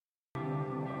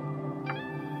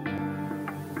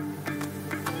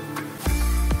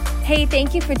Hey,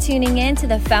 thank you for tuning in to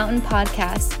the Fountain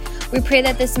Podcast. We pray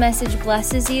that this message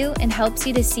blesses you and helps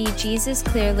you to see Jesus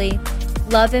clearly,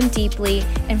 love him deeply,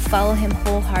 and follow him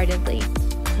wholeheartedly.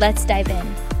 Let's dive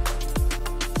in.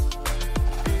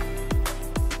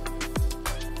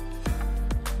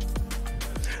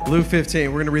 Luke 15,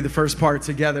 we're going to read the first part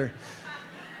together.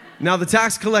 Now the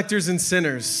tax collectors and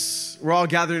sinners were all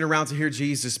gathering around to hear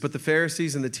Jesus, but the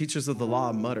Pharisees and the teachers of the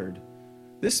law muttered,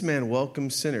 "This man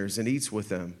welcomes sinners and eats with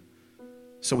them."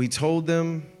 So he told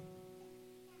them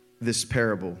this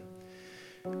parable.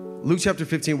 Luke chapter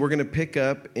 15, we're going to pick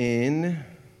up in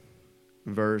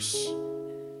verse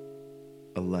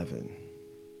 11.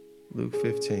 Luke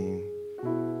 15.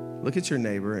 Look at your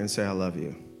neighbor and say, "I love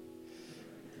you."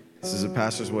 This is a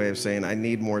pastor's way of saying, I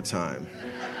need more time.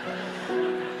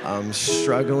 I'm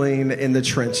struggling in the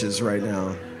trenches right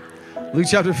now. Luke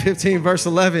chapter 15, verse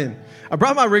 11. I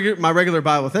brought my regular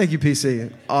Bible. Thank you,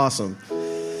 PC. Awesome.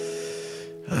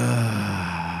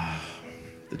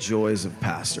 The joys of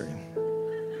pastoring.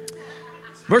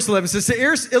 Verse 11 says,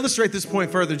 to illustrate this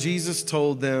point further, Jesus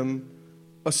told them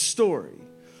a story.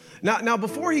 Now,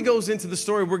 before he goes into the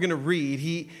story we're going to read,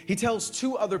 he tells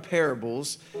two other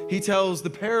parables. He tells the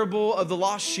parable of the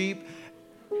lost sheep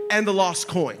and the lost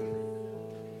coin.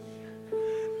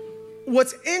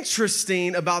 What's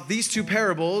interesting about these two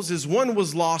parables is one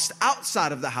was lost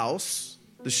outside of the house,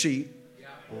 the sheep,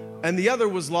 and the other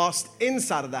was lost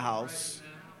inside of the house,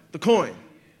 the coin.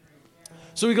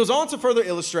 So he goes on to further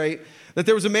illustrate that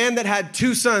there was a man that had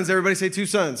two sons. Everybody say two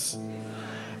sons.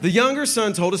 The younger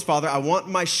son told his father, "I want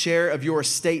my share of your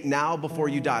estate now before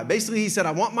you die." Basically, he said,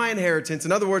 "I want my inheritance.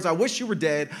 In other words, I wish you were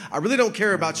dead. I really don't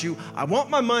care about you. I want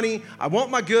my money. I want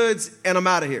my goods, and I'm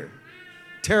out of here."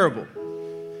 Terrible.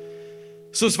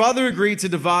 So his father agreed to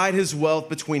divide his wealth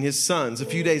between his sons. A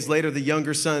few days later, the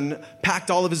younger son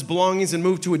packed all of his belongings and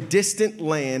moved to a distant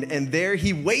land, and there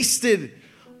he wasted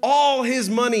all his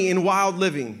money in wild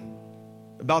living.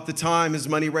 About the time his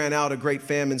money ran out, a great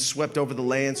famine swept over the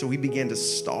land, so he began to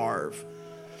starve.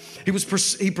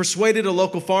 He persuaded a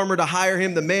local farmer to hire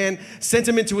him. The man sent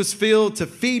him into his field to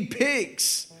feed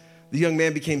pigs. The young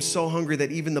man became so hungry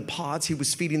that even the pods he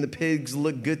was feeding the pigs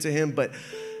looked good to him, but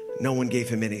no one gave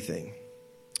him anything.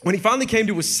 When he finally came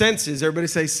to his senses, everybody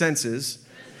say senses,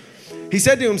 he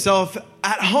said to himself,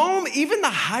 "At home, even the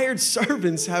hired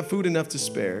servants have food enough to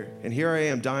spare, and here I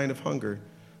am dying of hunger.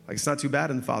 Like it's not too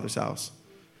bad in the Father's house.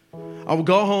 I will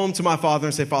go home to my father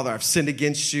and say, 'Father, I've sinned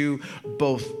against you,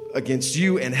 both against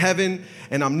you and heaven,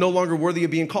 and I'm no longer worthy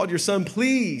of being called your son.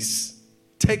 Please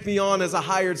take me on as a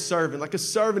hired servant.' Like a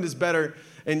servant is better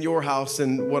in your house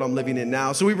than what I'm living in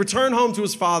now." So he returned home to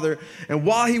his father, and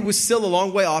while he was still a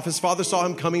long way off, his father saw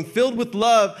him coming. Filled with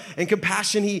love and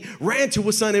compassion, he ran to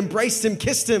his son, embraced him,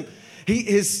 kissed him.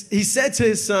 He said to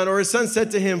his son, or his son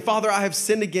said to him, "Father, I have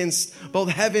sinned against both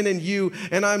heaven and you,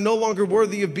 and I am no longer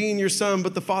worthy of being your son."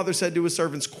 But the father said to his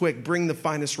servants, "Quick, bring the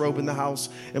finest robe in the house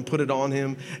and put it on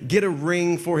him. Get a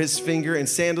ring for his finger and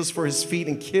sandals for his feet,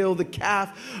 and kill the calf.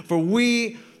 For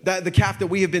the calf that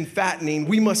we have been fattening,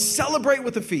 we must celebrate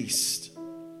with a feast.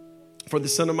 For the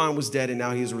son of mine was dead, and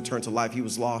now he has returned to life. He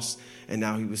was lost, and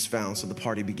now he was found." So the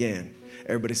party began.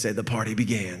 Everybody say, the party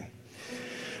began.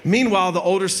 Meanwhile, the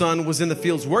older son was in the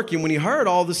fields working. When he heard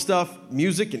all this stuff,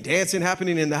 music and dancing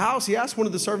happening in the house, he asked one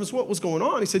of the servants what was going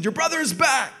on. He said, "Your brother is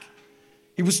back."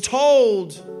 He was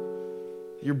told,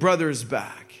 "Your brother is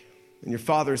back, and your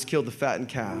father has killed the fattened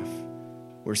calf.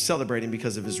 We're celebrating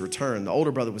because of his return." The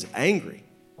older brother was angry.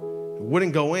 He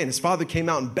wouldn't go in. His father came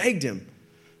out and begged him.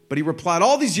 But he replied,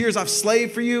 "All these years I've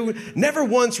slaved for you, never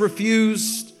once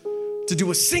refused to do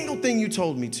a single thing you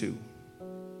told me to.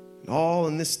 All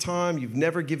in this time, you've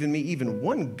never given me even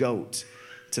one goat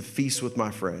to feast with my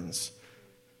friends.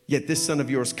 Yet this son of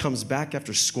yours comes back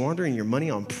after squandering your money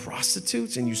on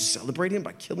prostitutes, and you celebrate him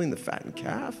by killing the fattened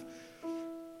calf?"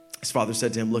 His father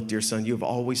said to him, "Look, dear son, you have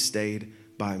always stayed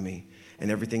by me, and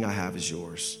everything I have is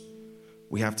yours.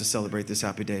 We have to celebrate this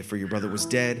happy day, for your brother was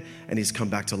dead, and he's come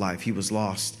back to life. He was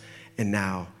lost, and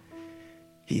now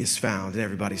he is found." And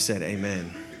everybody said,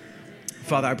 amen.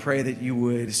 Father, I pray that you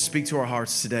would speak to our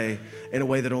hearts today in a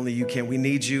way that only you can. We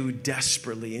need you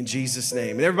desperately in Jesus'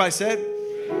 name. And everybody said,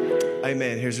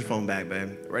 amen. Here's your phone back,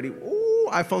 babe. Ready? Ooh,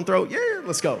 iPhone throw. Yeah,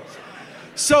 let's go.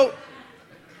 So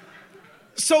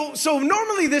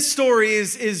normally this story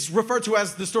is referred to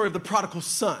as the story of the prodigal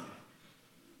son.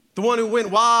 The one who went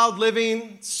wild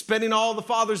living, spending all the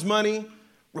father's money,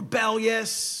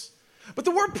 rebellious. But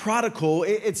the word prodigal,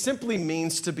 it simply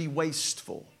means to be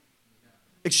wasteful.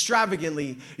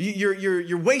 Extravagantly,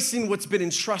 you're wasting what's been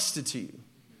entrusted to you.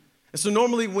 And so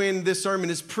normally when this sermon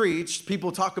is preached,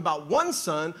 people talk about one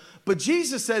son, but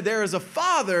Jesus said there is a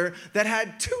father that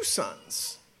had two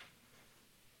sons.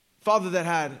 Father that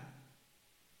had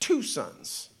two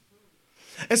sons.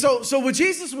 And so what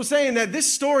Jesus was saying, that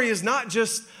this story is not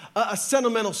just a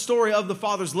sentimental story of the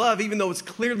Father's love, even though it's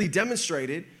clearly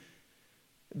demonstrated.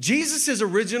 Jesus'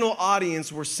 original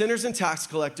audience were sinners and tax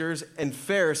collectors and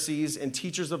Pharisees and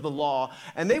teachers of the law,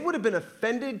 and they would have been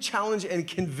offended, challenged, and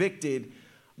convicted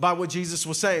by what Jesus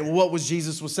was saying. Well, what was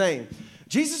Jesus was saying?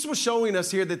 Jesus was showing us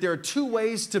here that there are two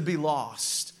ways to be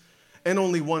lost and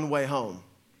only one way home.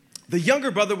 The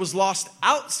younger brother was lost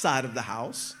outside of the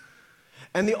house,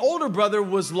 and the older brother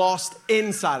was lost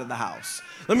inside of the house.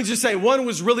 Let me just say, one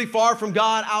was really far from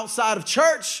God outside of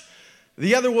church.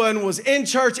 The other one was in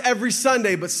church every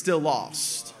Sunday, but still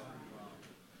lost.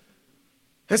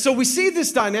 And so we see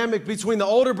this dynamic between the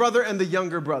older brother and the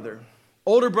younger brother.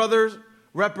 Older brother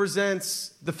represents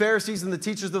the Pharisees and the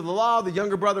teachers of the law. The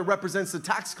younger brother represents the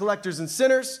tax collectors and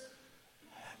sinners.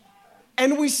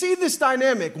 And we see this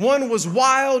dynamic. One was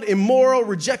wild, immoral,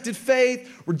 rejected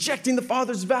faith, rejecting the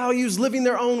Father's values, living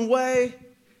their own way.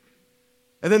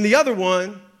 And then the other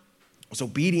one was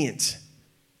obedient.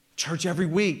 Church every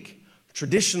week,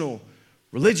 traditional,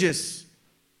 religious,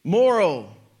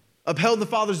 moral, upheld the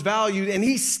Father's value, and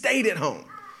he stayed at home.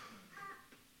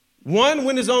 One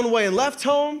went his own way and left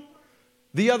home.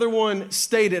 The other one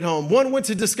stayed at home. One went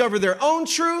to discover their own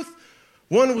truth.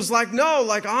 One was like, no,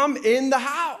 like I'm in the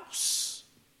house.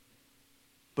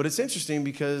 But it's interesting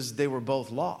because they were both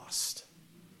lost.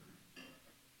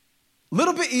 A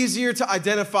little bit easier to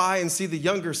identify and see the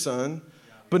younger son,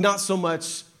 but not so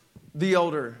much the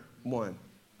older one.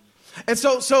 And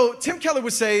so Tim Keller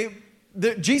would say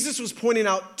that Jesus was pointing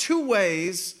out two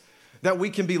ways that we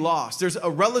can be lost. There's a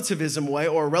relativism way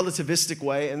or a relativistic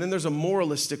way, and then there's a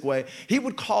moralistic way. He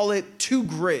would call it two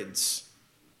grids.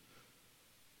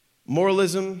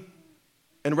 Moralism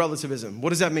and relativism. What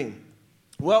does that mean?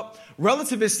 Well,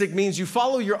 relativistic means you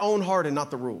follow your own heart and not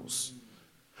the rules.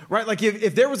 Right? Like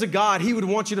if there was a God, he would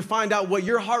want you to find out what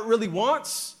your heart really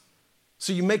wants,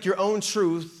 so you make your own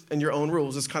truth and your own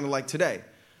rules. It's kind of like today.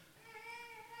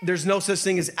 There's no such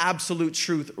thing as absolute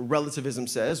truth, relativism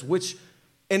says, which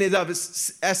in and of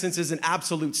its essence is an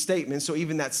absolute statement. So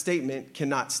even that statement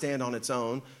cannot stand on its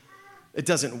own. It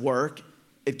doesn't work.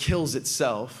 It kills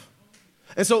itself.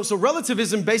 And so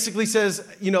relativism basically says,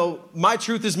 my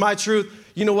truth is my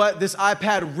truth. You know what? This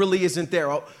iPad really isn't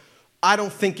there. I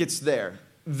don't think it's there.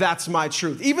 That's my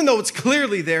truth. Even though it's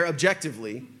clearly there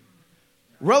objectively,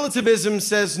 relativism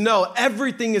says, no,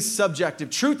 everything is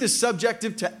subjective. Truth is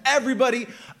subjective to everybody.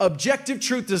 Objective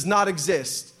truth does not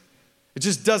exist. It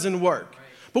just doesn't work.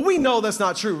 But we know that's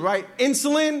not true, right?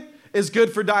 Insulin is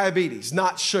good for diabetes,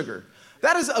 not sugar.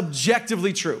 That is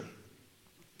objectively true.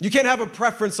 You can't have a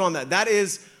preference on that. That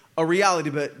is a reality.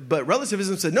 But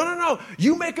relativism said, no.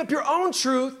 You make up your own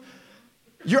truth,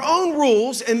 your own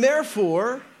rules, and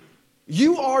therefore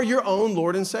you are your own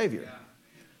Lord and Savior.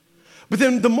 But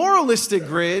then the moralistic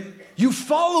grid, you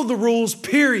follow the rules,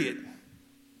 period.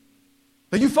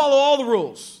 Like you follow all the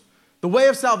rules. The way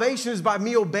of salvation is by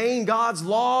me obeying God's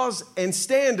laws and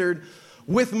standard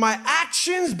with my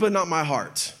actions, but not my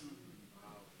heart.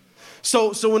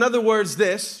 So in other words,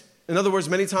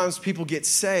 many times people get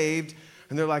saved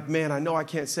and they're like, man, I know I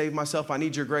can't save myself. I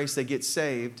need your grace. They get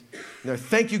saved. And they're,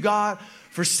 thank you, God,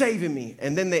 for saving me.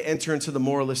 And then they enter into the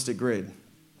moralistic grid.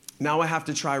 Now I have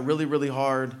to try really, really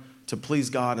hard to please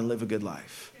God and live a good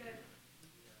life.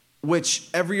 Which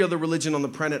every other religion on the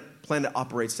planet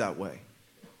operates that way.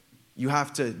 You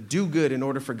have to do good in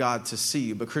order for God to see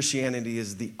you. But Christianity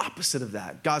is the opposite of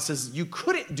that. God says, you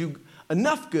couldn't do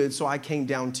enough good, so I came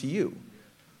down to you.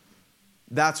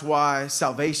 That's why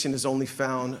salvation is only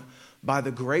found by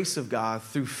the grace of God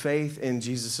through faith in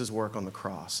Jesus' work on the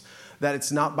cross. That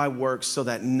it's not by works so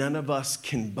that none of us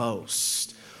can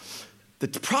boast. The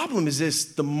problem is this,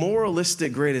 the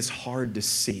moralistic grid is hard to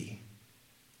see.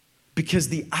 Because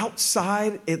the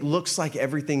outside, it looks like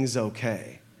everything's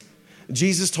okay.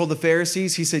 Jesus told the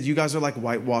Pharisees, he said, you guys are like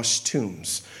whitewashed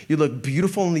tombs. You look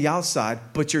beautiful on the outside,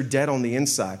 but you're dead on the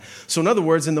inside. So in other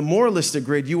words, in the moralistic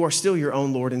grid, you are still your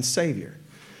own Lord and Savior.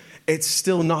 It's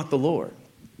still not the Lord.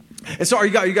 And so are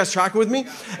you guys tracking with me?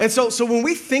 And so when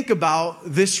we think about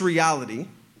this reality,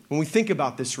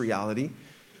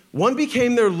 one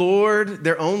became their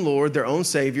own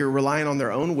Savior, relying on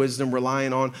their own wisdom,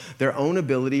 relying on their own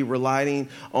ability, relying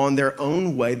on their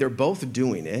own way. They're both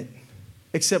doing it.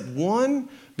 Except one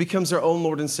becomes their own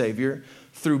Lord and Savior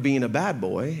through being a bad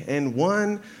boy, and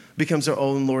one becomes their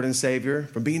own Lord and Savior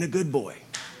from being a good boy.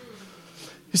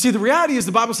 You see, the reality is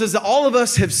the Bible says that all of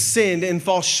us have sinned and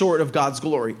fall short of God's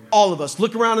glory. All of us.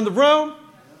 Look around in the room.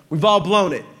 We've all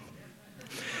blown it.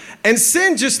 And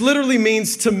sin just literally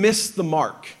means to miss the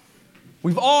mark.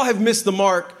 We've all have missed the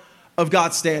mark of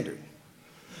God's standard.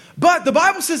 But the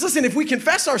Bible says, listen, if we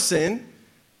confess our sin,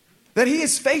 that he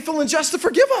is faithful and just to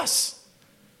forgive us.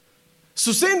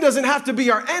 So sin doesn't have to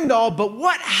be our end all, but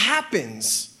what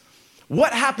happens?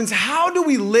 What happens? How do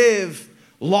we live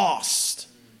lost?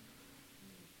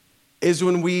 Is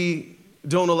when we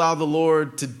don't allow the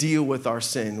Lord to deal with our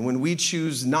sin. When we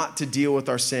choose not to deal with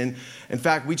our sin. In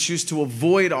fact, we choose to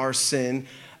avoid our sin.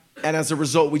 And as a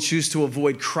result, we choose to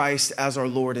avoid Christ as our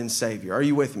Lord and Savior. Are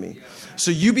you with me? So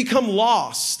you become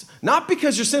lost, not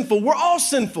because you're sinful. We're all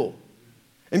sinful.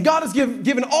 And God has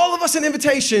given all of us an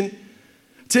invitation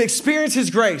to experience his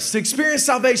grace, to experience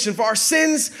salvation, for our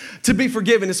sins to be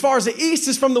forgiven. As far as the east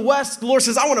is from the west, the Lord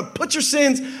says, I want to put your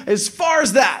sins as far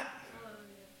as that.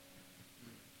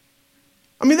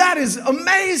 I mean, that is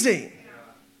amazing.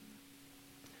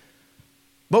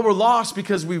 But we're lost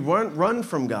because we run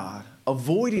from God,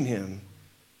 avoiding him,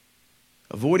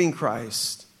 avoiding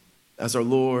Christ as our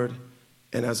Lord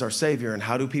and as our Savior. And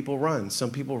how do people run?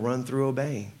 Some people run through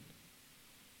obeying.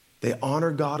 They honor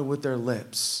God with their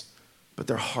lips, but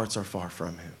their hearts are far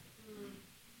from him.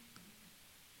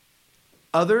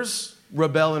 Others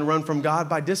rebel and run from God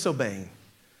by disobeying.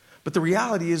 But the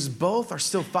reality is both are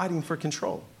still fighting for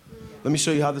control. Let me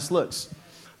show you how this looks.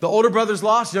 The older brother's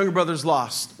lost, younger brother's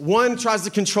lost. One tries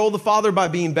to control the father by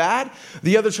being bad.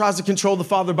 The other tries to control the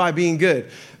father by being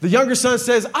good. The younger son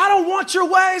says, I don't want your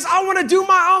ways. I want to do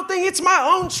my own thing. It's my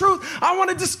own truth. I want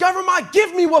to discover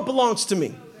give me what belongs to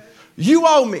me. You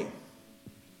owe me.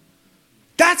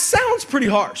 That sounds pretty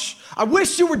harsh. I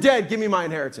wish you were dead. Give me my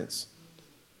inheritance.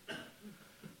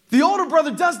 The older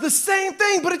brother does the same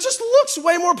thing, but it just looks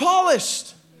way more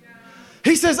polished.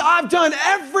 He says, I've done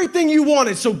everything you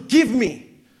wanted, so give me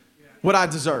what I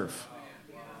deserve.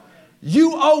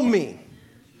 You owe me.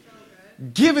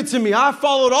 Give it to me. I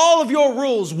followed all of your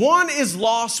rules. One is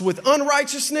lost with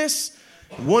unrighteousness.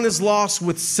 One is lost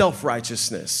with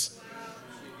self-righteousness.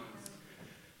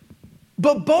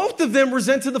 But both of them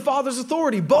resented the father's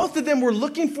authority. Both of them were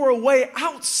looking for a way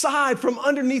outside from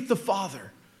underneath the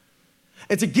father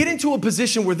and to get into a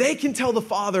position where they can tell the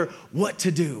father what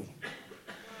to do.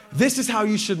 This is how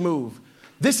you should move.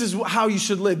 This is how you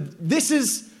should live.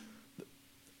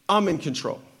 I'm in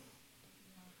control.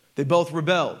 They both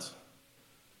rebelled,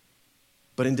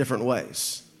 but in different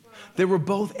ways. They were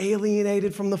both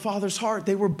alienated from the Father's heart.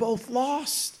 They were both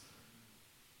lost.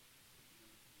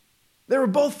 They were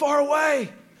both far away.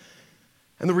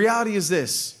 And the reality is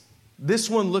this. This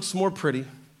one looks more pretty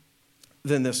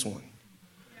than this one.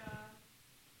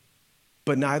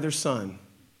 But neither son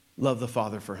loved the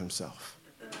father for himself.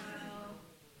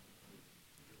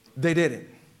 They didn't.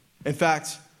 In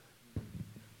fact,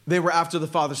 they were after the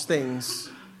father's things,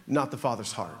 not the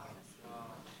father's heart.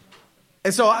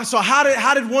 And so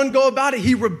how did one go about it?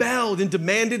 He rebelled and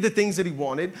demanded the things that he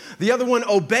wanted. The other one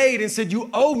obeyed and said, you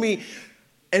owe me,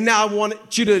 and now I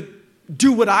want you to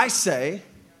do what I say.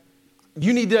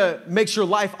 You need to make sure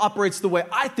life operates the way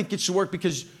I think it should work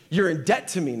because you're in debt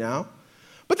to me now.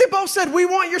 But they both said, we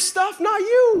want your stuff, not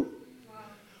you.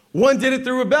 One did it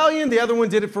through rebellion. The other one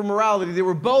did it for morality. They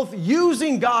were both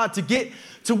using God to get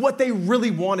to what they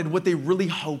really wanted, what they really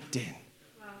hoped in.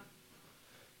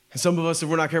 And some of us, if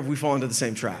we're not careful, we fall into the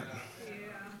same trap.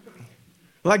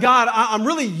 Like, God, I'm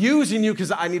really using you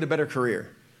because I need a better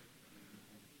career.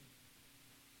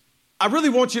 I really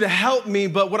want you to help me,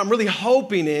 but what I'm really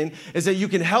hoping in is that you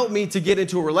can help me to get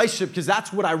into a relationship because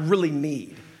that's what I really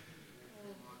need.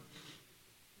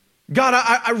 God,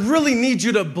 I really need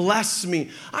you to bless me.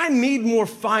 I need more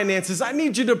finances. I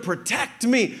need you to protect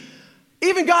me.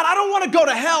 Even God, I don't want to go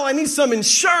to hell. I need some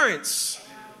insurance.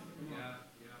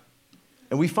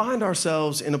 And we find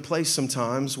ourselves in a place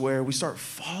sometimes where we start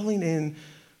falling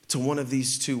into one of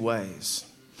these two ways.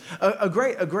 A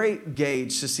great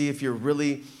gauge to see if you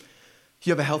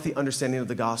have a healthy understanding of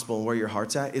the gospel and where your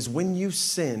heart's at is when you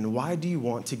sin, why do you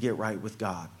want to get right with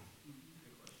God?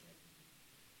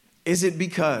 Is it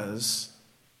because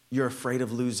you're afraid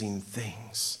of losing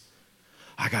things?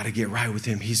 I got to get right with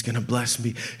him. He's going to bless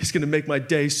me. He's going to make my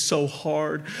day so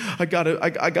hard. I got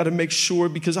to make sure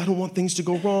because I don't want things to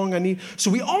go wrong. So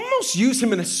we almost use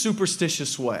him in a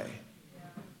superstitious way.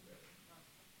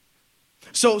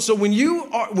 So when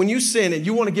you sin and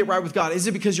you want to get right with God, is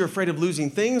it because you're afraid of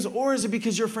losing things or is it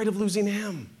because you're afraid of losing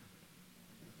him?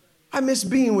 I miss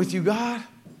being with you, God.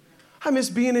 I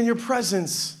miss being in your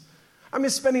presence. I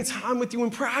miss spending time with you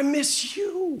in prayer. I miss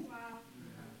you. Wow.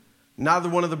 Neither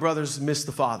one of the brothers missed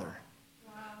the father.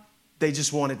 Wow. They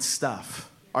just wanted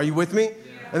stuff. Are you with me?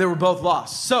 Yeah. And they were both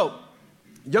lost. So,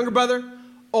 younger brother,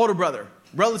 older brother,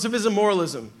 relativism,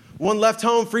 moralism. One left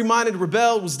home, free-minded,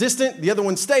 rebelled, was distant. The other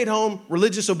one stayed home,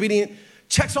 religious, obedient,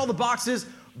 checks all the boxes.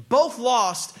 Both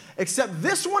lost, except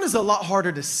this one is a lot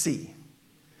harder to see.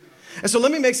 And so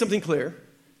let me make something clear.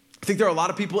 I think there are a lot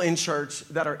of people in church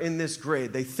that are in this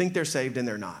grid. They think they're saved and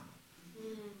they're not.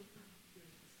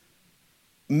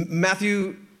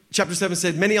 Matthew chapter 7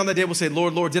 said, many on that day will say,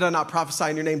 Lord, Lord, did I not prophesy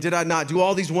in your name? Did I not do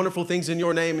all these wonderful things in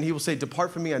your name? And he will say,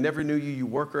 depart from me, I never knew you, you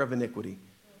worker of iniquity,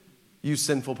 you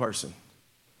sinful person.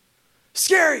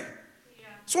 Scary. Yeah.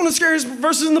 It's one of the scariest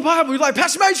verses in the Bible. You're like,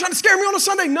 Pastor Matt, you trying to scare me on a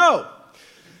Sunday? No.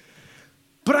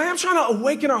 But I am trying to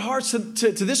awaken our hearts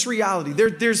to this reality.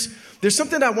 There's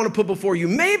something that I want to put before you.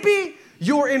 Maybe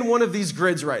you're in one of these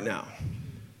grids right now.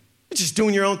 You're just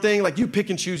doing your own thing, like you pick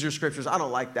and choose your scriptures. I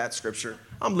don't like that scripture.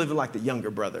 I'm living like the younger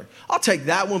brother. I'll take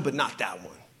that one, but not that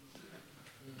one.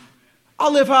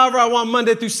 I'll live however I want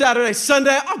Monday through Saturday.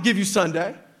 Sunday, I'll give you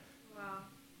Sunday. Wow.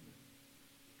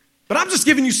 But I'm just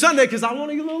giving you Sunday because I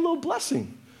want a little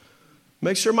blessing.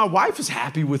 Make sure my wife is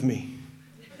happy with me.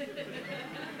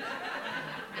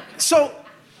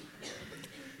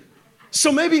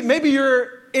 So maybe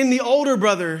you're in the older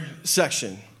brother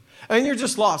section and you're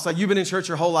just lost. Like you've been in church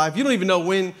your whole life. You don't even know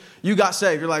when you got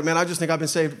saved. You're like, man, I just think I've been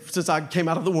saved since I came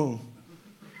out of the womb.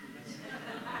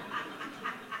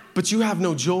 But you have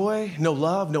no joy, no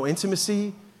love, no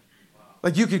intimacy.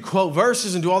 Like you could quote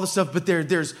verses and do all this stuff, but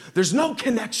there's no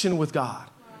connection with God.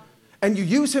 And you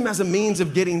use him as a means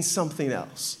of getting something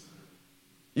else.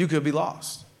 You could be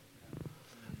lost.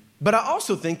 But I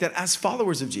also think that as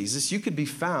followers of Jesus, you could be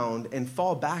found and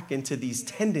fall back into these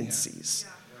tendencies.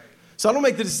 So I don't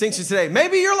make the distinction today.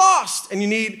 Maybe you're lost and you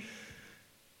need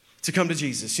to come to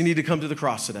Jesus. You need to come to the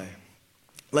cross today.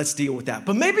 Let's deal with that.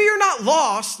 But maybe you're not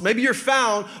lost. Maybe you're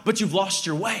found, but you've lost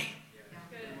your way.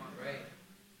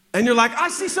 And you're like, I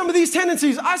see some of these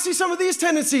tendencies. I see some of these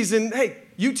tendencies. And hey,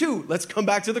 you too, let's come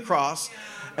back to the cross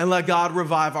and let God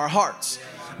revive our hearts.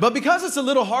 But because it's a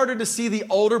little harder to see the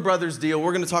older brother's deal,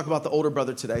 we're going to talk about the older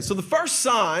brother today. So the first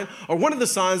sign, or one of the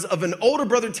signs of an older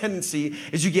brother tendency,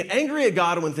 is you get angry at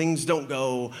God when things don't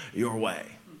go your way.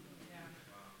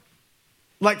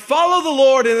 Like follow the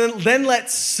Lord and then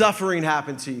let suffering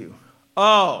happen to you.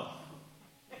 Oh.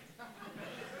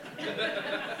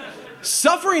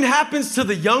 Suffering happens to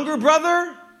the younger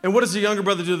brother. And what does the younger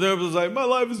brother do? The younger brother's like, my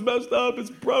life is messed up. It's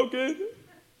broken.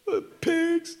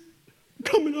 Pigs.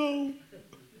 Coming home.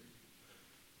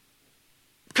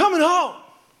 Coming home.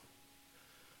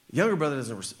 Older brother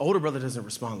doesn't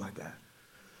respond like that.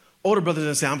 Older brother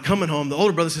doesn't say, I'm coming home. The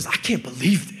older brother says, I can't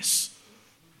believe this.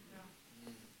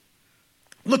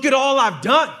 Look at all I've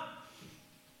done.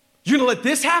 You're going to let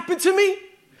this happen to me?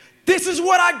 This is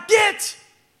what I get.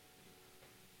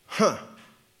 I'm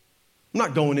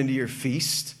not going into your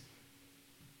feast.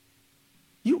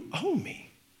 You owe me.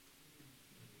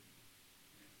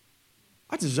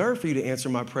 I deserve for you to answer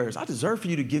my prayers. I deserve for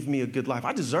you to give me a good life.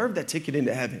 I deserve that ticket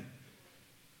into heaven.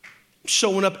 I'm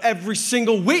showing up every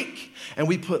single week. And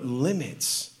we put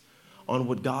limits on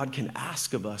what God can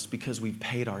ask of us because we've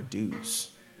paid our dues.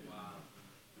 Wow.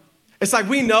 It's like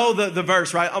we know the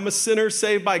verse, right? I'm a sinner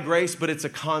saved by grace, but it's a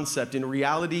concept. In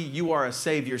reality, you are a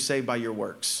savior saved by your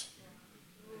works.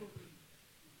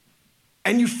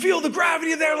 And you feel the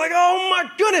gravity there, like, oh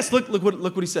my goodness. Look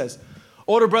what he says.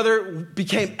 Older brother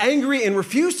became angry and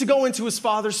refused to go into his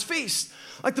father's feast.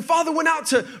 Like the father went out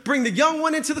to bring the young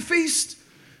one into the feast.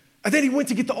 And then he went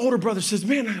to get the older brother, says,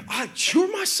 man,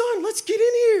 you're my son. Let's get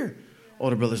in here.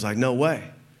 Older brother's like, no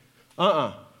way.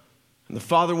 And the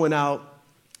father went out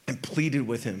and pleaded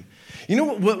with him. You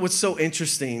know what's so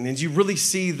interesting, and you really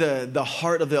see the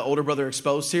heart of the older brother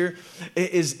exposed here,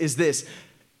 is this.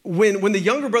 When the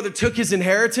younger brother took his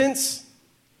inheritance,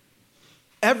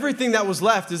 everything that was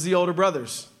left is the older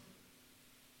brother's.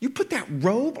 You put that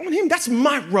robe on him? That's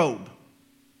my robe.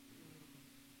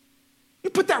 You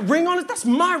put that ring on it? That's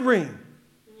my ring.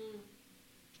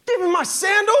 Give me my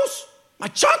sandals? My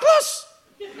chocolates?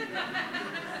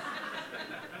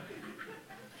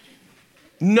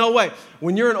 No way.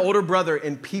 When you're an older brother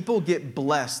and people get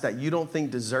blessed that you don't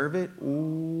think deserve it,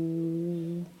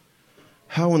 ooh,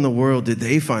 how in the world did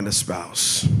they find a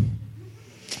spouse?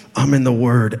 I'm in the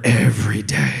Word every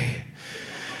day,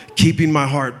 keeping my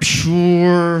heart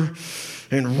pure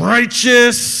and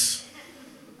righteous.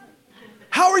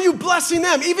 How are you blessing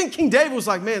them? Even King David was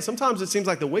like, man, sometimes it seems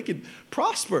like the wicked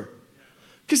prosper.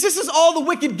 Because this is all the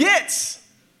wicked gets.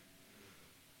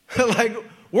 Like,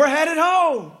 we're headed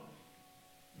home.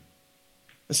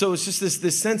 And so it's just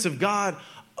this sense of God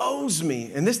owes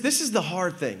me. And this is the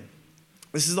hard thing.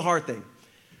 This is the hard thing.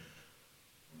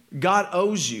 God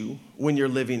owes you when you're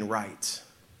living right.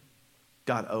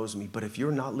 God owes me. But if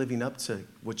you're not living up to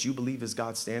what you believe is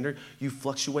God's standard, you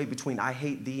fluctuate between I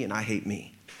hate thee and I hate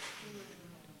me.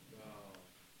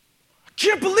 I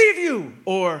can't believe you.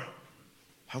 Or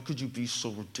how could you be so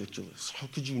ridiculous? How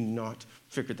could you not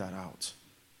figure that out?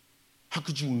 How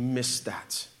could you miss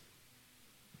that?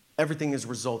 Everything is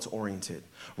results oriented.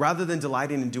 Rather than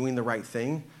delighting in doing the right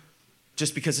thing,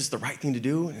 just because it's the right thing to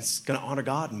do and it's going to honor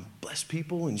God and bless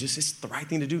people and just it's the right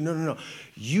thing to do. No.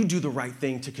 You do the right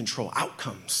thing to control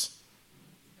outcomes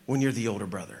when you're the older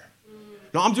brother.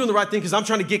 No, I'm doing the right thing because I'm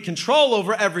trying to get control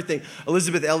over everything.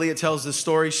 Elizabeth Elliot tells this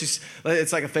story.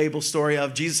 It's like a fable story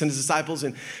of Jesus and his disciples.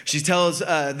 And she tells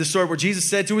the story where Jesus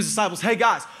said to his disciples, hey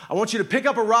guys, I want you to pick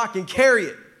up a rock and carry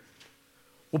it.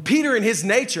 Well, Peter in his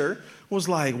nature was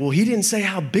like, well, he didn't say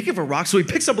how big of a rock. So he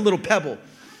picks up a little pebble.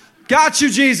 Got you,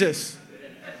 Jesus.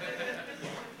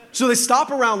 So they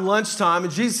stop around lunchtime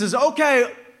and Jesus says, okay,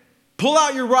 pull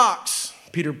out your rocks.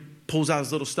 Peter pulls out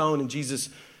his little stone and Jesus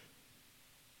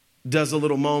does a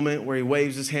little moment where he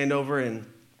waves his hand over and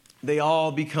they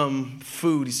all become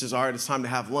food. He says, all right, it's time to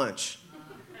have lunch.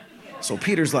 So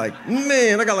Peter's like,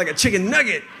 man, I got like a chicken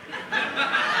nugget.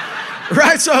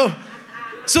 Right? So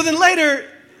then later,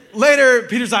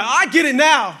 Peter's like, I get it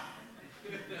now.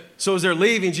 So as they're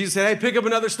leaving, Jesus said, hey, pick up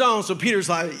another stone. So Peter's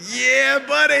like, yeah,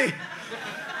 buddy.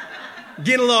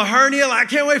 Getting a little hernia, like, I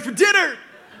can't wait for dinner.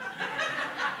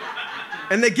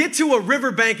 And they get to a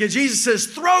riverbank and Jesus says,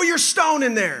 throw your stone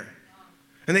in there.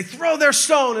 And they throw their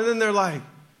stone and then they're like,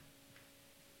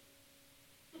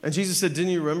 and Jesus said,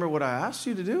 didn't you remember what I asked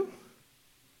you to do?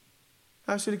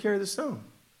 I asked you to carry the stone.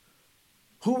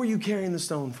 Who were you carrying the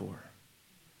stone for?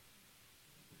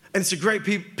 And it's a great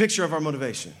picture of our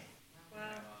motivation. Wow.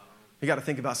 You got to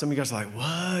think about, some of you guys are like,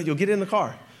 what? You'll get it in the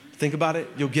car. Think about it.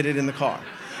 You'll get it in the car.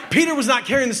 Peter was not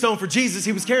carrying the stone for Jesus.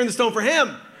 He was carrying the stone for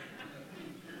him.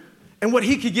 And what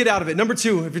he could get out of it. Number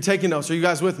 2, if you're taking notes, are you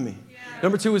guys with me? Yeah.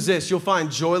 Number 2 is this. You'll find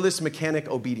joyless mechanic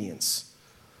obedience.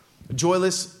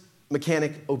 Joyless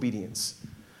mechanic obedience.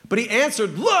 But he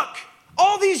answered, look,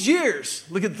 all these years.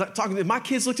 Look at talking. My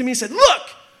kids looked at me and said, look.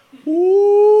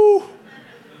 Ooh.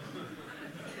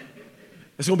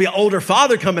 There's going to be an older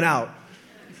father coming out.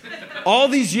 All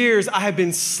these years I have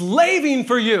been slaving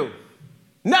for you.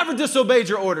 Never disobeyed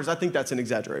your orders. I think that's an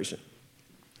exaggeration.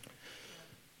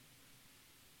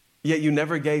 Yet you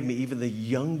never gave me even the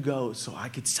young goat so I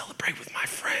could celebrate with my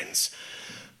friends.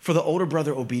 For the older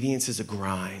brother, obedience is a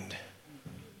grind.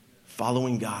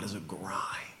 Following God is a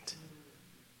grind.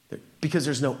 Because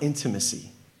there's no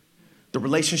intimacy. The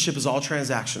relationship is all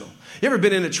transactional. You ever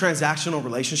been in a transactional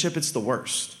relationship? It's the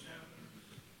worst.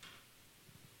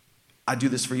 I do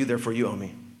this for you, therefore you owe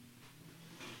me.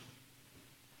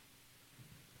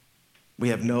 We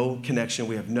have no connection.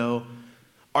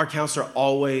 Our counselor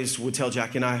always would tell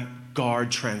Jackie and I,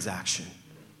 guard transaction.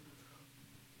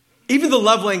 Even the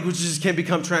love languages can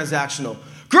become transactional.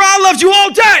 Girl, I loved you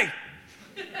all day.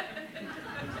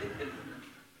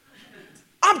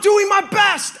 I'm doing my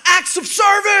best. Acts of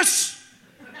service.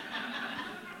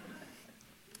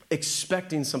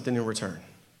 Expecting something in return.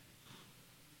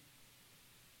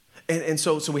 And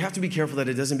so we have to be careful that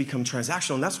it doesn't become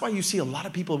transactional. And that's why you see a lot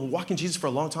of people walking Jesus for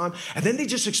a long time, and then they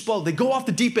just explode. They go off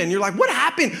the deep end. You're like, what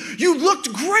happened? You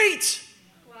looked great.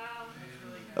 Wow.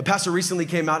 A pastor recently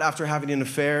came out after having an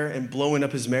affair and blowing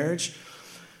up his marriage.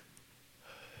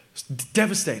 It's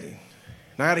devastating.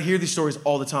 And I got to hear these stories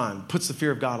all the time. Puts the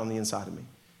fear of God on the inside of me.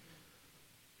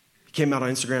 He came out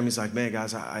on Instagram. He's like, man,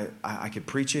 guys, I could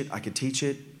preach it. I could teach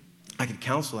it. I could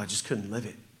counsel. I just couldn't live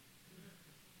it.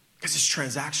 Because it's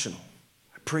transactional.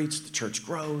 I preach, the church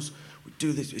grows, we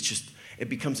do this. It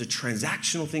becomes a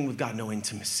transactional thing with God, no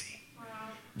intimacy. Wow.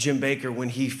 Jim Baker, when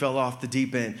he fell off the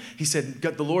deep end, he said,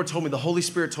 the Lord told me, the Holy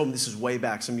Spirit told me, this is way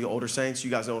back, some of you older saints,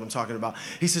 you guys know what I'm talking about.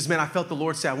 He says, man, I felt the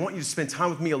Lord say, I want you to spend time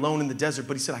with me alone in the desert.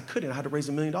 But he said, I couldn't. I had to raise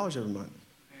 $1 million every month.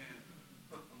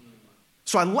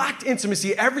 So I lacked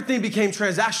intimacy. Everything became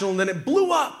transactional, and then it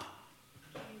blew up.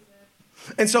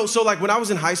 And so like when I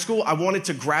was in high school, I wanted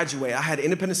to graduate. I had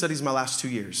independent studies my last 2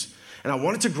 years. And I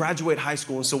wanted to graduate high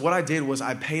school. And so what I did was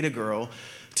I paid a girl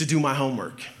to do my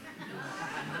homework.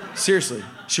 Seriously.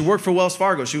 She worked for Wells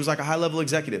Fargo. She was like a high-level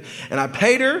executive. And I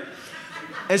paid her.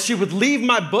 And she would leave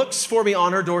my books for me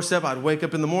on her doorstep. I'd wake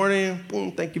up in the morning.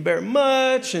 Boom, thank you very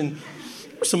much. And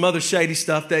there was some other shady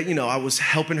stuff that, I was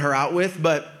helping her out with.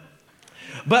 But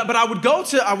I would go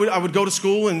to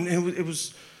school, and it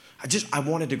was... I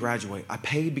wanted to graduate. I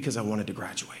paid because I wanted to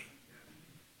graduate.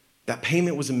 That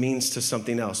payment was a means to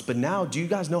something else. But now, do you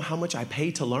guys know how much I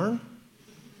pay to learn?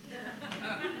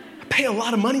 I pay a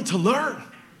lot of money to learn.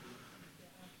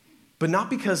 But not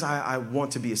because I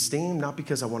want to be esteemed, not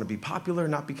because I want to be popular,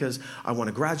 not because I want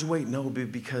to graduate. No,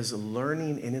 but because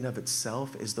learning in and of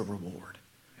itself is the reward.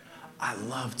 I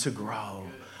love to grow.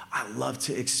 I love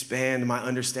to expand my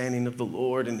understanding of the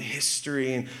Lord and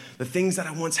history and the things that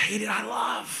I once hated, I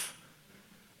love.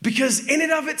 Because in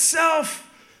and of itself,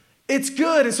 it's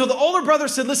good. And so the older brother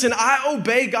said, listen, I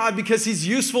obey God because he's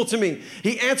useful to me.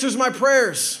 He answers my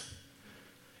prayers.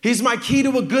 He's my key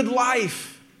to a good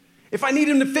life. If I need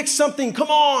him to fix something, come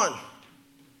on.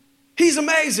 He's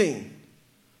amazing.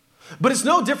 But it's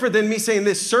no different than me saying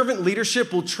this. Servant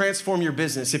leadership will transform your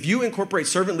business. If you incorporate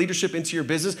servant leadership into your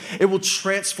business, it will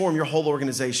transform your whole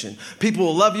organization. People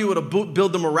will love you. It'll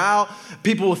build the morale.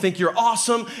 People will think you're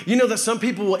awesome. You know that some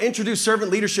people will introduce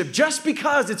servant leadership just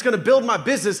because it's going to build my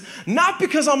business, not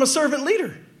because I'm a servant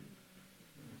leader.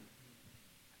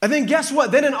 And then guess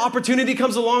what? Then an opportunity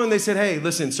comes along and they said, hey,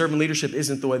 listen, servant leadership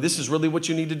isn't the way. This is really what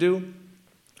you need to do.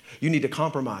 You need to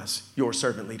compromise your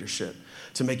servant leadership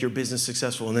to make your business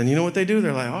successful. And then you know what they do?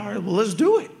 They're like, all right, well, let's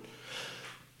do it.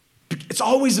 It's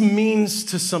always a means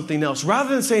to something else. Rather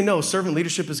than saying, no, servant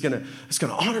leadership is gonna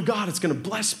honor God. It's gonna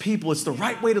bless people. It's the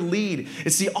right way to lead.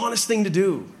 It's the honest thing to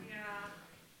do. Yeah.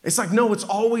 It's like, no, it's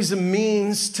always a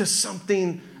means to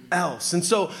something else. And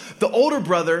so the older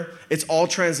brother, it's all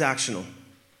transactional.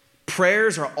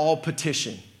 Prayers are all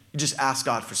petition. You just ask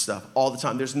God for stuff all the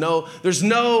time. There's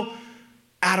no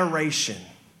adoration.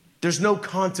 There's no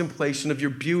contemplation of your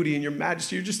beauty and your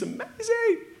majesty. You're just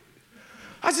amazing.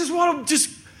 I just want to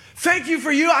thank you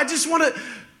for you. I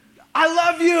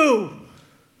love you.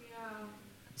 Yeah.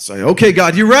 Say, okay,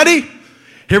 God, you ready?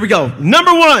 Here we go.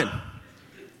 Number one,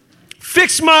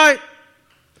 fix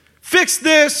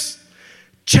this,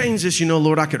 change this. You know,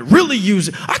 Lord, I could really use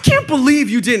it. I can't believe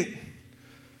you didn't. Yeah.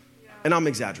 And I'm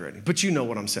exaggerating, but you know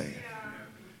what I'm saying.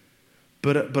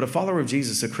 Yeah. But a follower of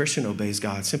Jesus, a Christian, obeys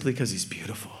God simply because he's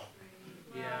beautiful.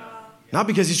 Not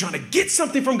because he's trying to get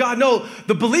something from God. No,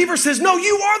 the believer says, no,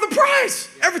 you are the prize.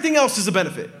 Everything else is a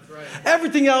benefit. Right.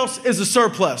 Everything else is a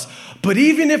surplus. But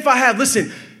even if I have,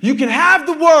 listen, you can have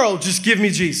the world, just give me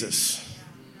Jesus.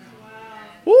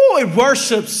 Wow. Ooh, it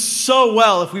worships so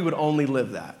well if we would only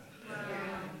live that.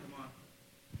 Wow.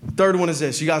 Third one is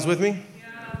this. You guys with me?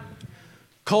 Yeah.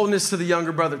 Coldness to the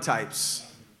younger brother types.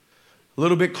 A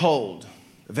little bit cold.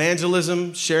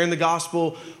 Evangelism, sharing the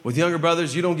gospel with younger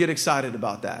brothers, you don't get excited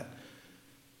about that.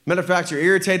 Matter of fact, you're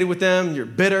irritated with them. You're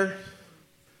bitter.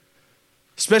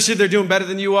 Especially if they're doing better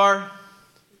than you are.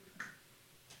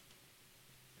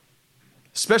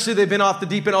 Especially if they've been off the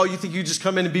deep end. Oh, you think you just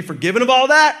come in and be forgiven of all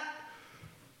that?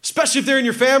 Especially if they're in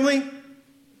your family.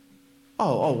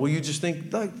 Oh, well, you just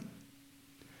think, like,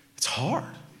 it's hard.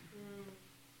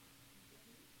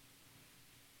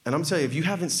 And I'm telling you, if you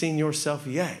haven't seen yourself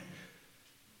yet,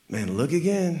 man, look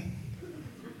again.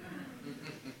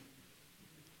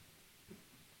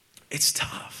 It's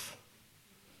tough.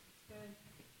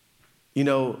 You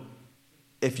know,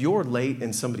 if you're late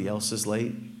and somebody else is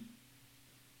late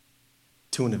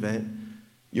to an event,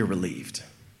 you're relieved.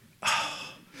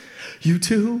 Oh, you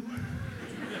too?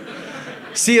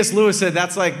 C.S. Lewis said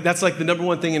that's like the number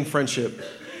one thing in friendship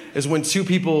is when two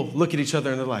people look at each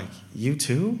other and they're like, you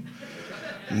too?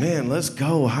 Man, let's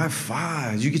go. High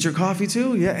five. Did you get your coffee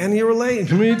too? Yeah, and you were late.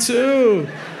 Me too.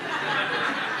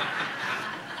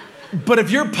 But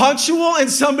if you're punctual and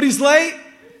somebody's late,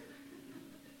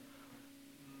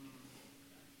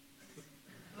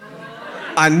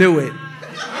 I knew it.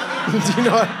 You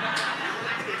know what?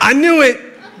 I knew it.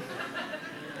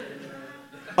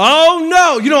 Oh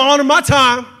no, you don't honor my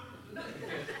time.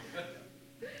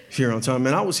 Here on time,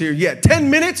 man. I was here. Yeah, 10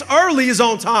 minutes early is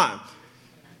on time.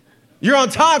 You're on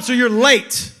time, so you're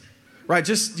late. Right?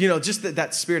 Just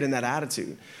that spirit and that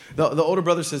attitude. The older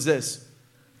brother says this.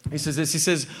 He says this. He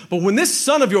says, but when this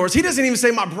son of yours, he doesn't even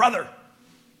say my brother.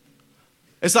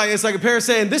 It's like a parent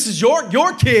saying, this is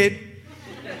your kid.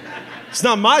 It's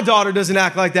not my daughter, doesn't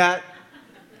act like that.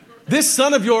 This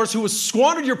son of yours who has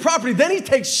squandered your property, then he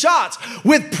takes shots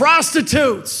with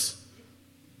prostitutes.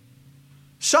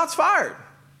 Shots fired.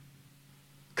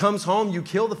 Comes home, you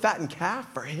kill the fattened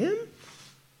calf for him?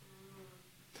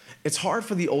 It's hard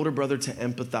for the older brother to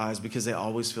empathize because they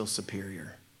always feel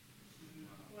superior.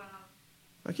 Wow.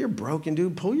 Like, you're broken,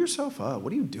 dude. Pull yourself up.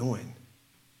 What are you doing?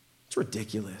 It's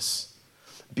ridiculous.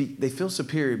 They feel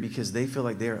superior because they feel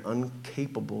like they are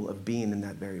incapable of being in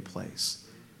that very place.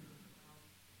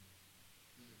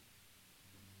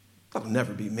 That'll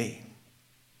never be me.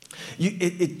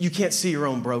 You can't see your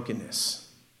own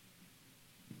brokenness.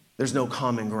 There's no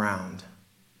common ground.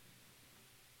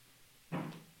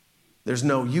 There's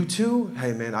no, you too?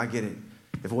 Hey, man, I get it.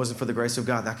 If it wasn't for the grace of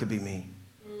God, that could be me.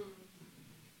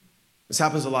 This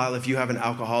happens a lot if you have an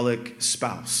alcoholic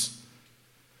spouse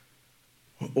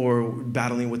or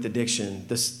battling with addiction.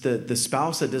 The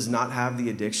spouse that does not have the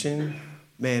addiction,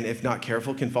 man, if not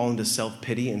careful, can fall into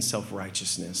self-pity and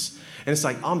self-righteousness. And it's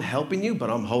like, I'm helping you, but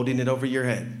I'm holding it over your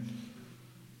head.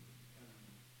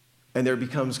 And there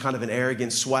becomes kind of an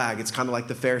arrogant swag. It's kind of like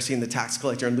the Pharisee and the tax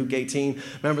collector in Luke 18.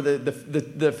 Remember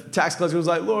the tax collector was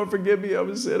like, Lord, forgive me, I'm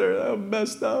a sinner, I'm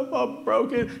messed up, I'm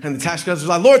broken. And the tax collector was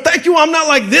like, Lord, thank you, I'm not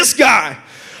like this guy.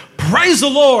 Praise the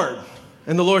Lord.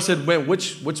 And the Lord said, man,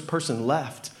 which person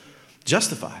left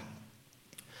justified?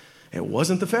 It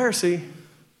wasn't the Pharisee.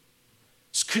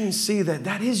 Just couldn't see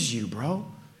that is you, bro.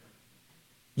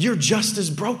 You're just as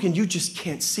broken, you just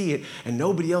can't see it, and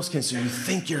nobody else can, so you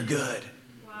think you're good.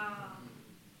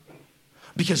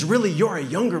 Because really, you're a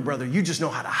younger brother. You just know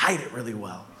how to hide it really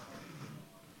well.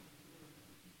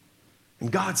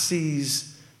 And God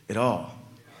sees it all.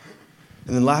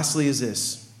 And then lastly is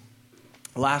this.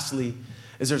 Lastly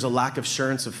is there's a lack of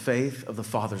assurance of faith of the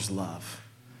Father's love.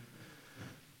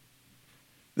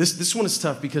 This one is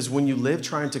tough because when you live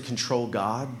trying to control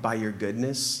God by your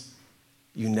goodness,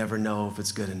 you never know if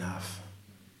it's good enough.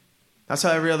 That's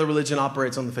how every other religion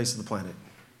operates on the face of the planet.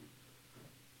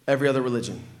 Every other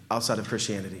religion outside of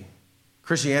Christianity.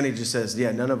 Christianity just says,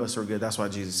 yeah, none of us are good. That's why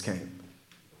Jesus came.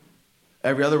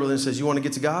 Every other religion says, you want to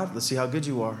get to God? Let's see how good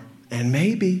you are. And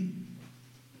maybe.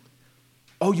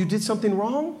 Oh, you did something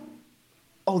wrong?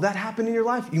 Oh, that happened in your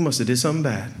life? You must have did something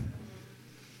bad.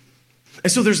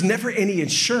 And so there's never any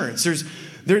assurance.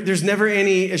 There's never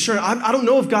any assurance. I don't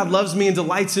know if God loves me and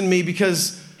delights in me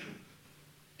because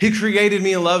he created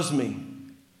me and loves me.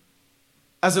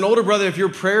 As an older brother, if your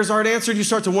prayers aren't answered, you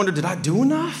start to wonder, did I do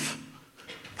enough?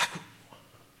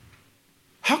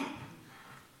 How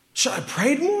should I have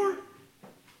prayed more?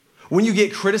 When you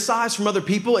get criticized from other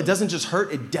people, it doesn't just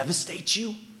hurt, it devastates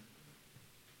you.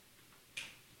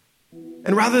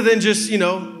 And rather than just,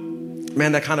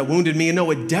 man, that kind of wounded me, no,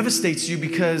 it devastates you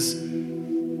because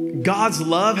God's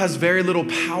love has very little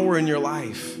power in your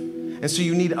life. And so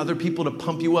you need other people to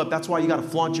pump you up. That's why you got to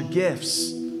flaunt your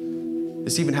gifts.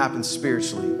 This even happens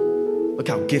spiritually. Look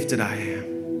how gifted I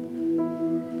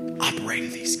am.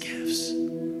 Operating these gifts.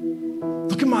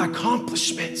 Look at my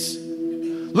accomplishments.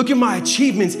 Look at my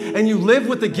achievements. And you live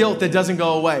with the guilt that doesn't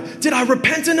go away. Did I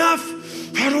repent enough?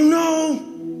 I don't know.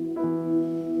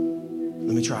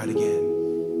 Let me try it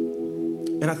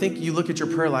again. And I think you look at your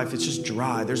prayer life, it's just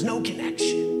dry. There's no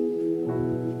connection.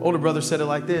 Older brother said it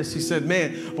like this. He said,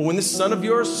 man, but when this son of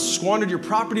yours squandered your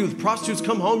property with prostitutes,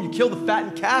 come home, you kill the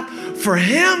fattened calf for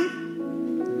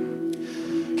him.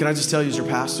 Can I just tell you as your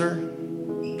pastor,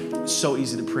 it's so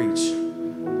easy to preach.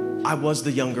 I was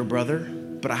the younger brother,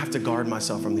 but I have to guard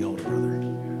myself from the older brother.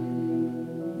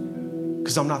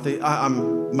 Because I'm not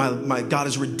my God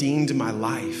has redeemed my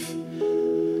life.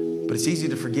 But it's easy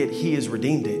to forget he has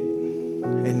redeemed it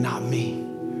and not me.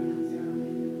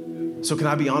 So can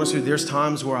I be honest with you? There's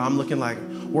times where I'm looking like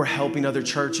we're helping other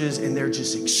churches and they're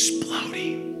just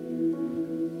exploding.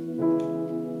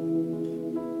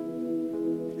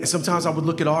 And sometimes I would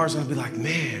look at ours and I'd be like,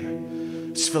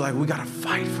 man, I just feel like we got to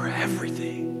fight for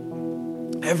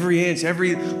everything. Every inch,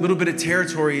 every little bit of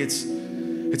territory, it's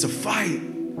a fight.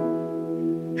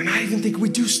 And I even think we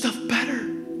do stuff better.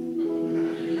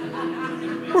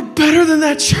 We're better than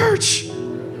that church.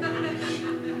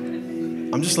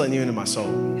 I'm just letting you into my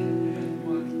soul.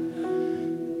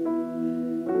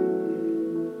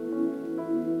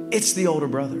 It's the older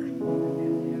brother.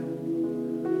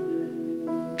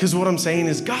 Because what I'm saying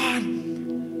is, God,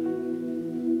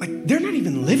 like, they're not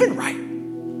even living right.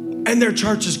 And their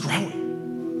church is growing.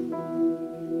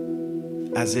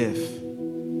 As if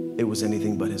it was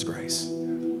anything but his grace.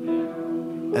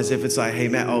 As if it's like, hey,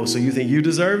 Matt, oh, so you think you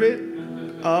deserve it?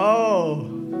 Oh,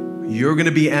 you're going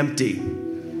to be empty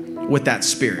with that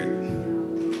spirit.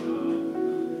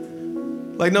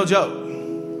 Like, no joke.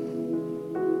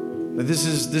 This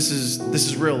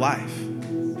is real life.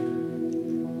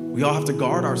 We all have to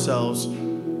guard ourselves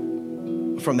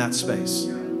from that space.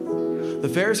 The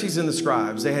Pharisees and the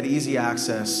scribes, they had easy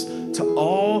access to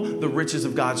all the riches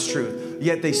of God's truth,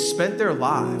 yet they spent their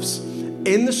lives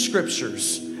in the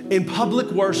scriptures, in public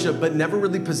worship, but never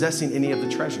really possessing any of the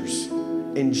treasures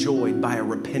enjoyed by a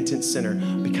repentant sinner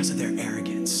because of their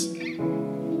arrogance.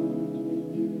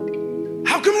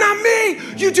 How come not me?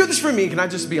 You do this for me. Can I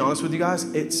just be honest with you guys?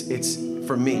 It's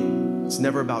for me, it's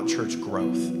never about church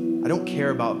growth. I don't care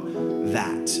about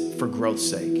that for growth's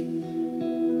sake.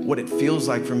 What it feels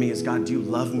like for me is, God, do you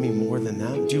love me more than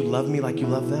them? Do you love me like you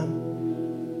love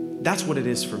them? That's what it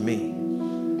is for me.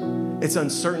 It's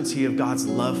uncertainty of God's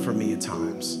love for me at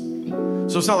times.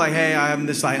 So it's not like, hey, I'm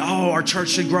this like, oh, our church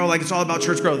should grow. Like it's all about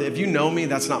church growth. If you know me,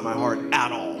 that's not my heart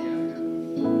at all.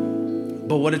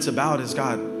 But what it's about is,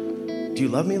 God, do you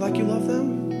love me like you love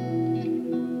them?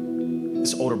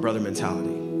 This older brother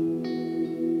mentality.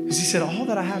 Because he said, all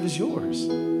that I have is yours.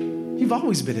 You've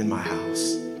always been in my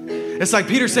house. It's like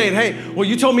Peter saying, hey, well,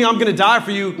 you told me I'm going to die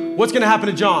for you. What's going to happen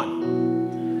to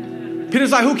John?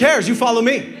 Peter's like, who cares? You follow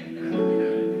me.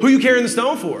 Who you carrying the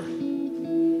stone for?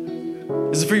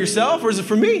 Is it for yourself or is it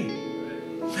for me?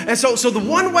 And so the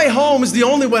one way home is the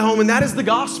only way home, and that is the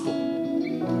gospel.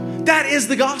 That is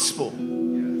the gospel.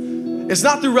 It's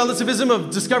not through relativism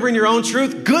of discovering your own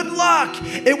truth. Good luck.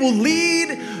 It will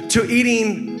lead to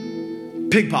eating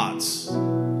pig pods,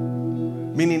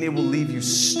 meaning it will leave you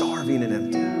starving and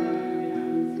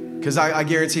empty. Because I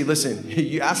guarantee, listen,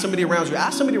 you ask somebody around you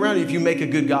if you make a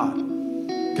good God.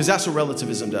 Because that's what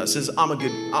relativism does. It says,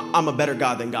 I'm a better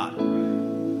God than God.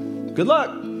 Good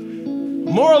luck.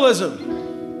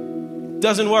 Moralism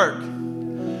doesn't work.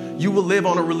 You will live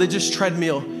on a religious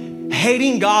treadmill,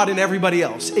 hating God and everybody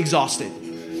else, exhausted.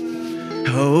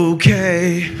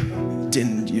 Okay,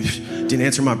 didn't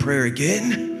answer my prayer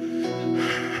again.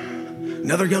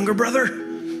 Another younger brother.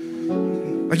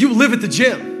 Like you live at the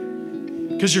gym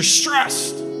because you're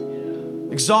stressed,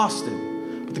 exhausted.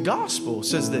 But the gospel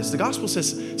says this. The gospel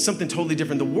says something totally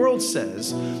different. The world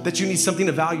says that you need something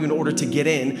of value in order to get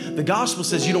in. The gospel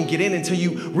says you don't get in until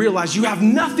you realize you have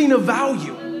nothing of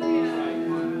value.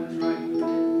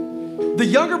 The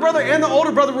younger brother and the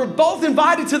older brother were both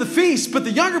invited to the feast, but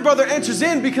the younger brother enters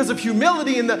in because of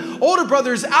humility and the older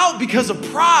brother is out because of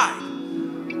pride.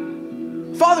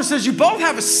 Father says you both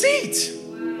have a seat.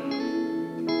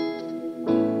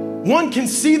 One can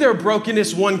see their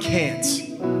brokenness, one can't.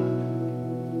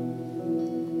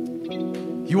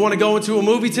 You want to go into a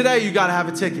movie today, you got to have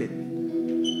a ticket.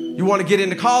 You want to get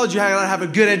into college, you got to have a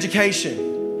good education.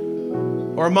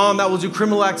 Or a mom that will do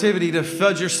criminal activity to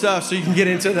fudge your stuff so you can get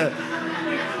into the...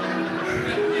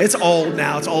 It's old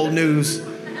now, it's old news.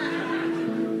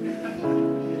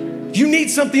 You need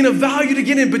something of value to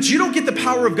get in, but you don't get the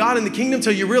power of God in the kingdom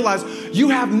until you realize you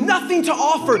have nothing to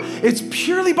offer. It's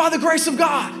purely by the grace of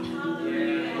God.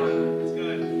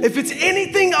 If it's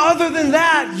anything other than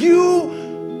that,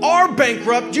 you are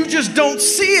bankrupt. You just don't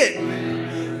see it.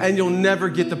 And you'll never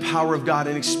get the power of God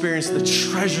and experience the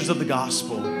treasures of the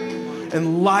gospel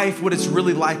and life, what it's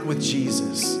really like with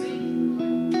Jesus.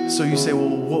 So you say,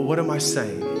 well, what am I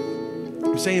saying?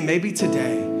 I'm saying maybe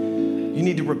today you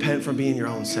need to repent from being your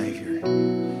own savior.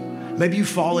 Maybe you've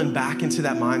fallen back into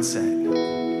that mindset.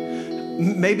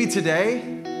 Maybe today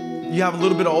you have a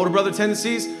little bit of older brother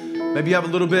tendencies. Maybe you have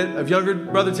a little bit of younger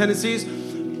brother tendencies.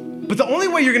 But the only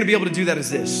way you're going to be able to do that is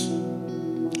this.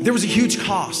 There was a huge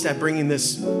cost at bringing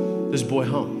this boy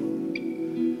home.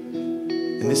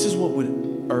 And this is what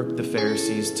would irk the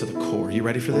Pharisees to the core. You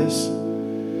ready for this?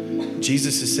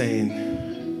 Jesus is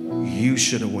saying, you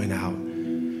should have went out.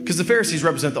 Because the Pharisees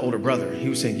represent the older brother. He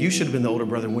was saying, you should have been the older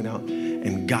brother and went out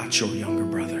and got your younger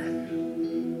brother.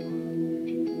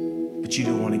 But you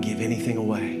didn't want to give anything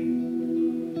away.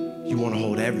 You want to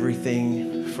hold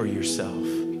everything for yourself.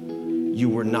 You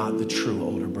were not the true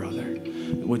older brother.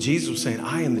 What Jesus was saying,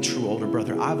 I am the true older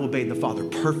brother. I've obeyed the Father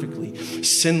perfectly,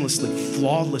 sinlessly,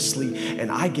 flawlessly, and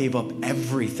I gave up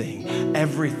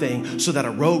everything, so that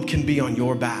a robe can be on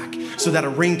your back, so that a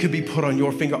ring could be put on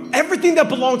your finger. Everything that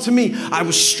belonged to me, I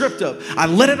was stripped of. I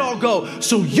let it all go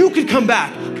so you could come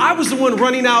back. I was the one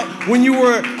running out when you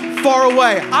were far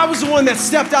away. I was the one that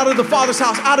stepped out of the Father's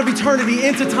house, out of eternity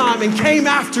into time, and came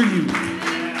after you.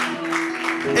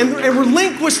 And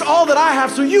relinquished all that I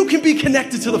have so you can be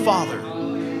connected to the Father.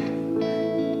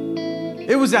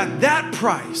 It was at that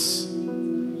price. It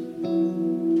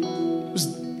was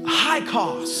high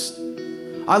cost.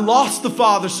 I lost the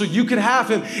Father so you could have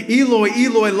him. Eloi,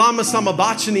 Eloi, lama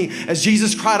sabachthani, as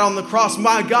Jesus cried on the cross,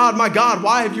 my God,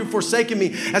 why have you forsaken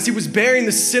me? As he was bearing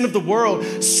the sin of the world,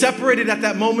 separated at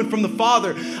that moment from the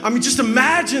Father. I mean, just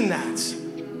imagine that.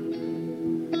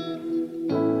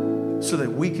 So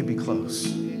that we could be close.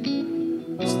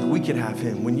 So that we could have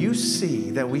him. When you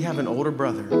see that we have an older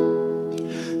brother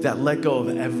that let go of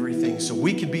everything so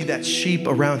we could be that sheep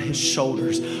around his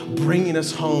shoulders, bringing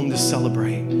us home to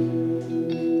celebrate.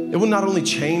 It will not only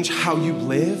change how you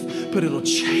live, but it'll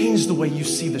change the way you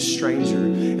see the stranger.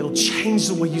 It'll change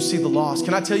the way you see the lost.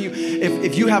 Can I tell you,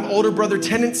 if you have older brother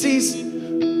tendencies,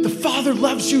 the Father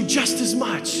loves you just as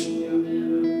much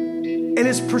and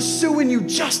is pursuing you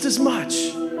just as much.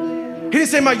 He didn't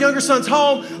say, my younger son's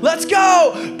home. Let's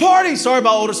go. Party. Sorry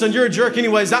about older son. You're a jerk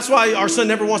anyways. That's why our son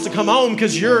never wants to come home,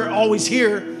 because you're always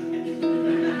here.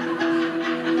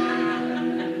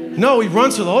 No, he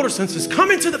runs to the older son and says,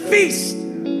 come into the feast.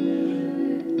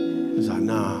 He's like,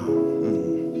 nah,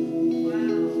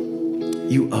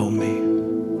 you owe me.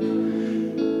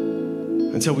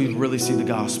 Until we really see the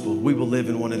gospel, we will live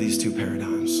in one of these two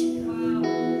paradigms.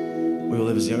 We will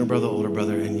live as younger brother, older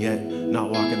brother, and yet not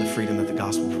walk in the freedom that the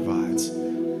gospel provides.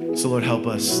 So Lord, help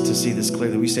us to see this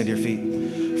clearly. We stand at your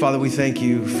feet. Father, we thank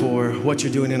you for what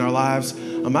you're doing in our lives.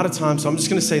 I'm out of time, so I'm just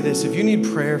going to say this. If you need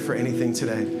prayer for anything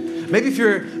today, maybe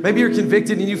you're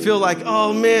convicted and you feel like,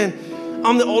 oh man,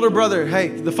 I'm the older brother. Hey,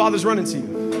 the Father's running to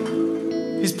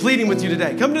you. He's pleading with you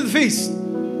today. Come to the feast.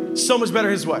 So much better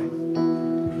his way.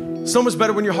 So much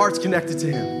better when your heart's connected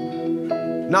to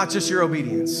him, not just your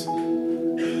obedience.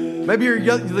 Maybe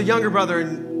you're the younger brother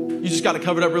and you just got it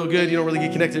covered up real good. You don't really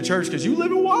get connected to church because you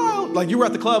live in wild. Like you were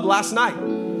at the club last night.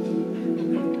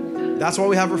 That's why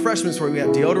we have refreshments for you. We have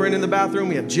deodorant in the bathroom.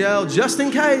 We have gel just in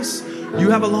case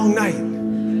you have a long night.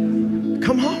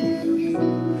 Come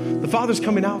home. The Father's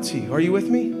coming out to you. Are you with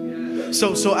me?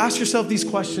 So ask yourself these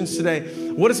questions today.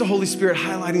 What is the Holy Spirit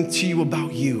highlighting to you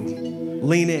about you?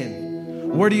 Lean in.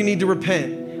 Where do you need to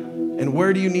repent? And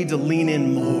where do you need to lean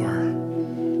in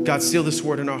more? God, seal this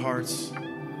word in our hearts.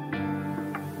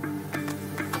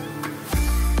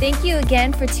 Thank you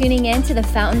again for tuning in to the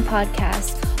Fountain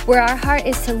Podcast, where our heart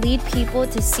is to lead people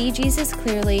to see Jesus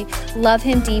clearly, love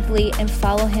him deeply, and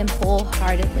follow him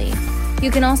wholeheartedly.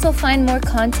 You can also find more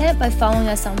content by following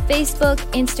us on Facebook,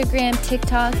 Instagram,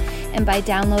 TikTok, and by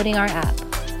downloading our app.